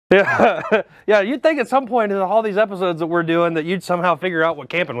Yeah, yeah. You'd think at some point in all these episodes that we're doing that you'd somehow figure out what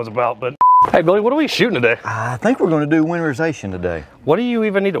camping was about, but hey, Billy, what are we shooting today? I think we're going to do winterization today. What do you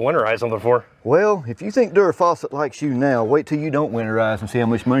even need to winterize something for? Well, if you think Dura Fawcett likes you now, wait till you don't winterize and see how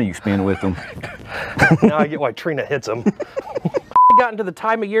much money you spend with them. Now I get why Trina hits them. We got into the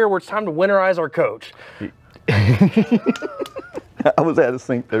time of year where it's time to winterize our coach. I was out of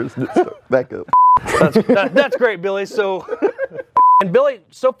sync there. Back up. That's great, Billy. So, and Billy,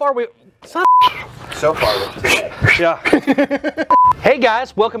 so far yeah. Hey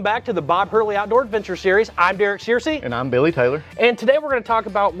guys, welcome back to the Bob Hurley Outdoor Adventure Series. I'm Derek Searcy. And I'm Billy Taylor. And today we're going to talk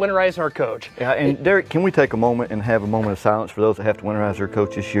about winterizing our coach. Yeah, and Derek, can we take a moment and have a moment of silence for those that have to winterize their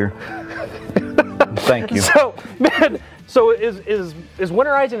coach this year? Thank you. So, man, so is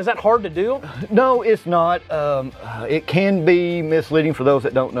winterizing, is that hard to do? No, it's not. It can be misleading for those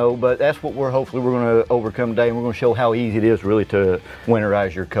that don't know, but that's what hopefully we're going to overcome today, and we're going to show how easy it is really to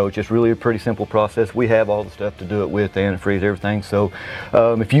winterize your coach. It's really a pretty simple process. We have all the stuff to do it with, the antifreeze, everything. So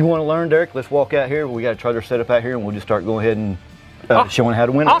if you want to learn, Derek, let's walk out here. We got a trailer set up out here, and we'll just start going ahead and showing how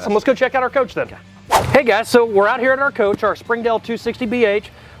to winterize. Awesome. Let's go check out our coach then. Hey guys, so we're out here at our coach, our Springdale 260BH.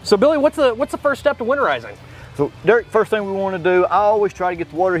 So Billy, what's the first step to winterizing? So Derek, first thing we want to do, I always try to get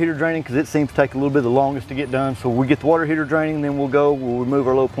the water heater draining because it seems to take a little bit the longest to get done. So we get the water heater draining, then we'll remove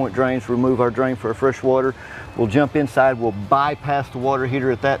our low point drains, remove our drain for our fresh water. We'll jump inside, we'll bypass the water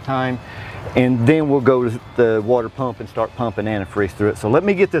heater at that time, and then we'll go to the water pump and start pumping antifreeze through it. So let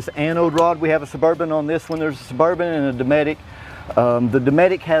me get this anode rod. We have a Suburban on this one. There's a Suburban and a Dometic. The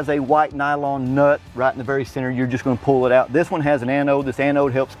Dometic has a white nylon nut right in the very center. You're just going to pull it out. This one has an anode. This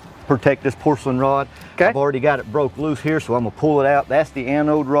anode helps protect this porcelain rod. Okay. I've already got it broke loose here, so I'm going to pull it out. That's the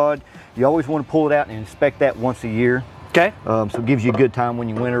anode rod. You always want to pull it out and inspect that once a year. Okay. So it gives you a good time when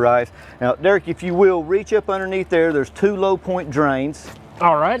you winterize. Now, Derek, if you will, reach up underneath there. There's two low point drains.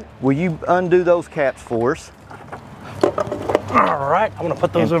 All right. Will you undo those caps for us? All right. I'm going to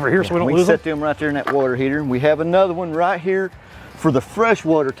put those over here so we don't lose them. We set them right there in that water heater. We have another one right here for the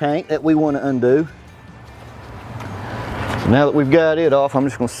freshwater tank that we want to undo. So now that we've got it off, I'm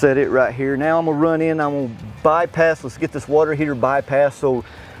just going to set it right here. Now I'm going to run in, I'm going to bypass, let's get this water heater bypassed so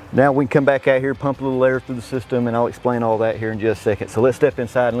now we can come back out here, pump a little air through the system, and I'll explain all that here in just a second. So let's step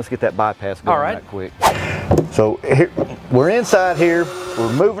inside and let's get that bypass going right quick. So here, we're inside here,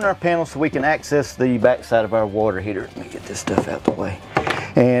 we're moving our panel so we can access the backside of our water heater. Let me get this stuff out the way.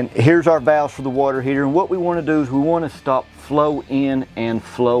 And here's our valves for the water heater, and what we want to do is we want to stop flow in and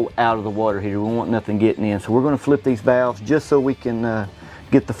flow out of the water heater. We want nothing getting in, so we're going to flip these valves just so we can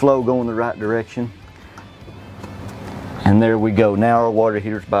get the flow going the right direction. And there we go. Now our water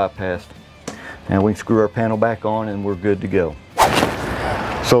heater's bypassed. Now we can screw our panel back on and we're good to go.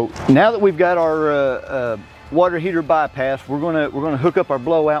 So now that we've got our water heater bypassed, we're gonna hook up our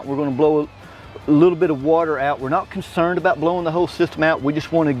blowout. We're gonna blow a little bit of water out. We're not concerned about blowing the whole system out. We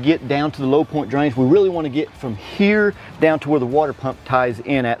just want to get down to the low point drains. We really want to get from here down to where the water pump ties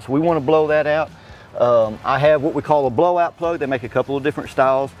in at. So we want to blow that out. I have what we call a blowout plug. They make a couple of different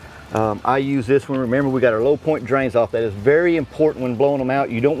styles. I use this one. Remember, we got our low point drains off. That is very important when blowing them out.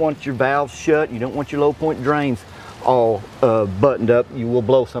 You don't want your valves shut. You don't want your low point drains all buttoned up. You will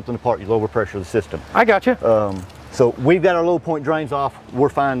blow something apart. You lower pressure of the system. I got you. So we've got our low point drains off. We're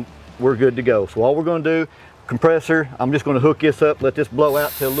fine. We're good to go. So all we're going to do, compressor, I'm just going to hook this up, let this blow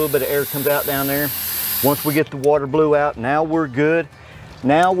out till a little bit of air comes out down there. Once we get the water blew out, now we're good.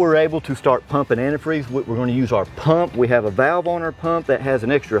 Now we're able to start pumping antifreeze. We're going to use our pump. We have a valve on our pump that has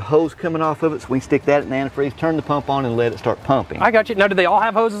an extra hose coming off of it, so we can stick that in the antifreeze, turn the pump on, and let it start pumping. I got you. Now, do they all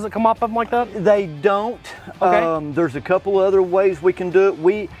have hoses that come off of them like that? They don't. Okay. There's a couple other ways we can do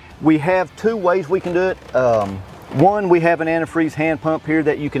it. We have two ways we can do it. One, we have an antifreeze hand pump here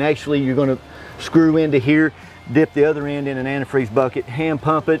that you can actually, you're going to screw into here, dip the other end in an antifreeze bucket, hand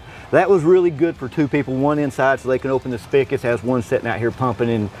pump it. That was really good for two people, one inside so they can open the spigots, has one sitting out here pumping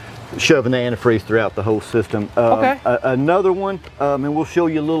and shoving the antifreeze throughout the whole system. Another one, and we'll show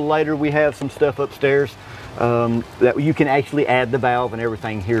you a little later, we have some stuff upstairs that you can actually add the valve and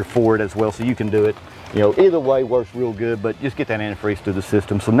everything here for it as well, so you can do it. You know, either way works real good, but just get that antifreeze through the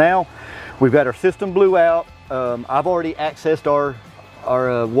system. So now we've got our system blew out. I've already accessed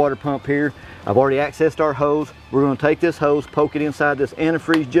our water pump here. I've already accessed our hose. We're going to take this hose, poke it inside this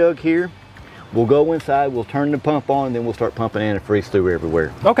antifreeze jug here. We'll go inside, we'll turn the pump on, and then we'll start pumping antifreeze through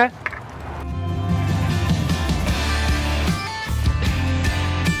everywhere. Okay.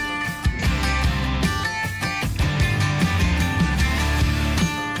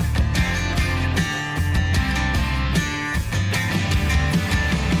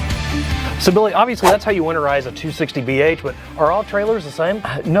 So Billy, obviously that's how you winterize a 260 BH, but are all trailers the same?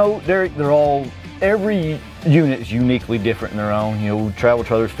 No, they're all, every unit is uniquely different in their own. You know, travel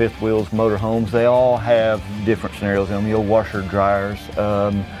trailers, fifth wheels, motorhomes, they all have different scenarios in them. You know, washer, dryers,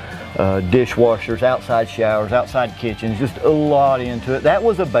 dishwashers, outside showers, outside kitchens, just a lot into it. That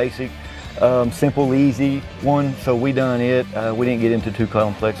was a basic, simple, easy one, so we done it. We didn't get into too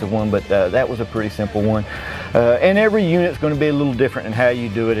complex of one, but that was a pretty simple one. And every unit's going to be a little different in how you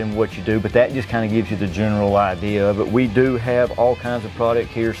do it and what you do, but that just kind of gives you the general idea of it. We do have all kinds of product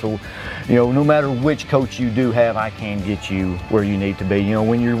here, so you know, no matter which coach you do have, I can get you where you need to be. You know,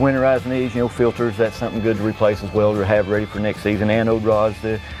 when you're winterizing these, you know, filters, that's something good to replace as well, to have ready for next season. Anode rods,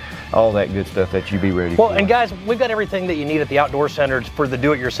 all that good stuff that you be ready for. Well, and guys, we've got everything that you need at the Outdoor Center for the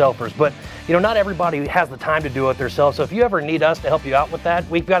do-it-yourselfers, but you know, not everybody has the time to do it themselves. So if you ever need us to help you out with that,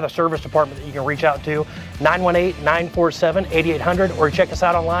 we've got a service department that you can reach out to, 918-947-8800, or check us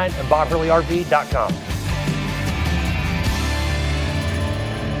out online at bobhurleyrv.com.